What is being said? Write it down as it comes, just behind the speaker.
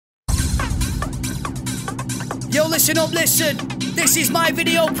Yo, listen up, listen. This is my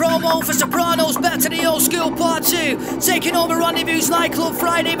video promo for Sopranos Back to the Old School Part 2. Taking over Rendezvous Nightclub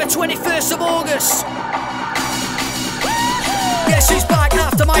Friday the 21st of August. Guess who's back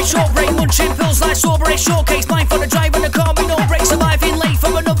after my short break? Munching pills like strawberry shortcakes. Blind for the drive in the car with no brakes. Surviving late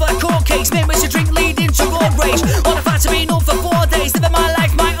from another court case. Made with a drink leading to road rage. On the fact to be known for 4 days. Living my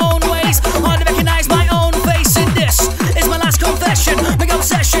life my own ways. Hard to recognise my own face. And this is my last confession. My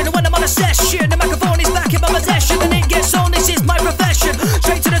obsession. When I'm on a session, the microphone is back in my possession. And it gets on, this is my profession.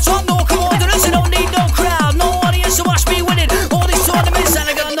 Straight to the top, no coordinates. I don't need no crowd, no audience to watch me winning all these tournaments. And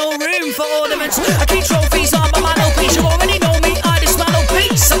I got no room for ornaments. I keep trophies on my mantelpiece. You already know me, I dismantle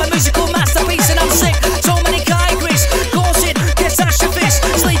peace. I'm a musical masterpiece and I'm sick. So many categories, causing catastrophes.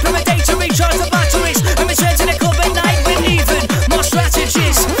 Sleeping with day to recharge the batteries. And return to the club at night with even more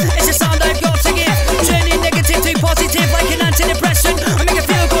strategies. It's a sound I've got to give. Turning negative to positive like an antidepressant. I make it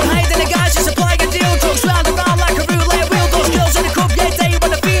feel good higher than the guys who supply a deal. Drugs round and round like a roulette wheel. Those girls in the club, yeah, they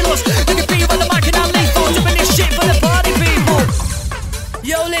wanna feel us. They can feel on the mic and I'm lethal. Doing this shit for the party people.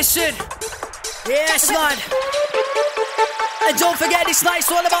 Yo, listen. Yes, man. And don't forget this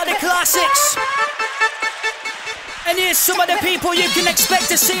night's all about the classics. And here's some of the people you can expect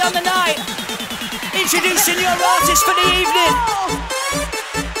to see on the night. Introducing your artists for the evening.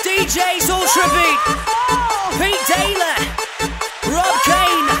 DJs ULTRABEAT, Pete DALEY, Rob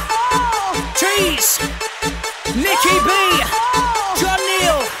CAIN, CHEEZE, NICKI B,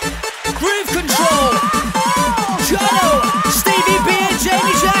 NEAL, Groove Control, JOHNO, STEVIE and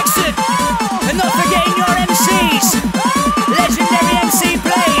Jamie Jackson. And not forgetting your MCs. Legendary MC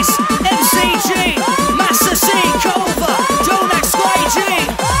Blaze, MCG, Master C, Cover, JONAK, Scotty G.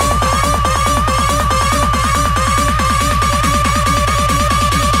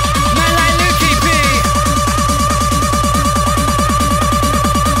 Man like Lukey B.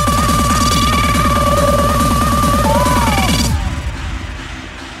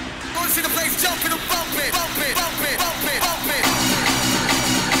 Wanna see the place jumping and bumping, bumping, bumping, bumping, bumping.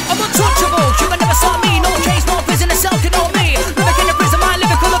 I'm untouchable, you can never stop me. No case, no prison, a cell can own me. Never can prison my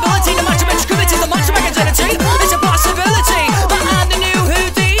lyrical ability. The match of exclusivity, the match of identity. It's a possibility, but I'm the new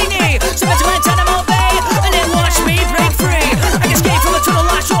Houdini. So better went Animal Bay, and then watch me break free. I can escape from a tunnel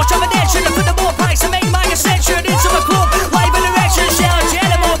like short of addiction. And put the more price and make my ascension into a club. Live in erection, shout,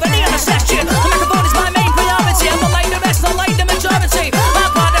 jet, I'm already on a session. The microphone is my main priority. I'm not like the rest, not like the majority.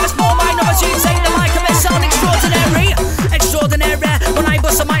 I'm part of a small minority. Take the mic and it sound extraordinary. Extraordinary, when I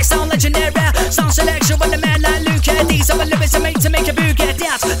bust I might sound legendary. Sound selection when the man like Lukey. These are my lyrics I make to make a boogie.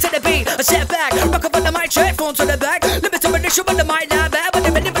 Dance to the beat, I step back. Rock up on the mic, check, phone to the back. Limit to addiction when the mic not bad. But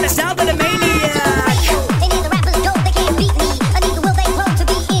they're ready for the sound of the maniac. They need the rappers go, they can't beat me. I need the will they want to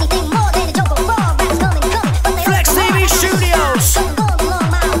be anything more than a joke of raw rappers coming. But they Flex TV Studios.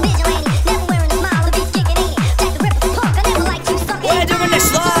 We're doing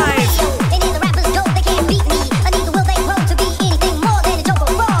this live. They need the rappers go, they can't beat me. I need the will they want to be anything more than a joke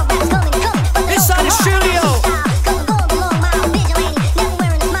of raw rappers coming. Inside the studio.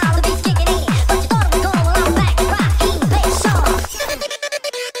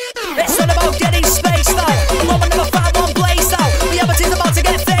 It's all about getting spaced out. Moment number 5 on blaze out. Reality's about to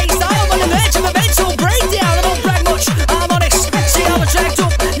get phased out. I'm on the verge of a mental breakdown. I don't brag much, I'm honest. See how I dragged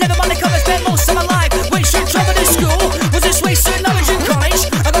up. Never mind the cover, spent most of my life wasted trouble in school. Was this wasted knowledge in college?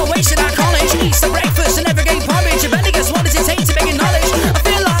 I got wasted at college. Eats the breakfast and never gave porridge. If any guess what does it take to make knowledge? I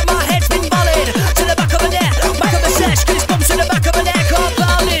feel like my head's been volleyed to the back of the neck, back of the chest. Goosebumps to the back of the neck, heart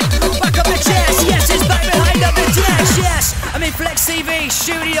pounding. Back of the chest, yes, it's back behind up the desk, yes. I'm in Flex TV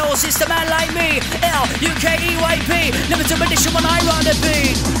Studios, it's the man like me, Lukeyp, limited edition when I run the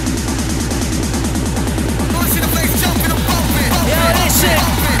beat. Wanna see the place jumping and bumping, bumping, Yeah, listen.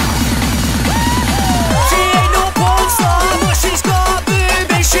 bumping.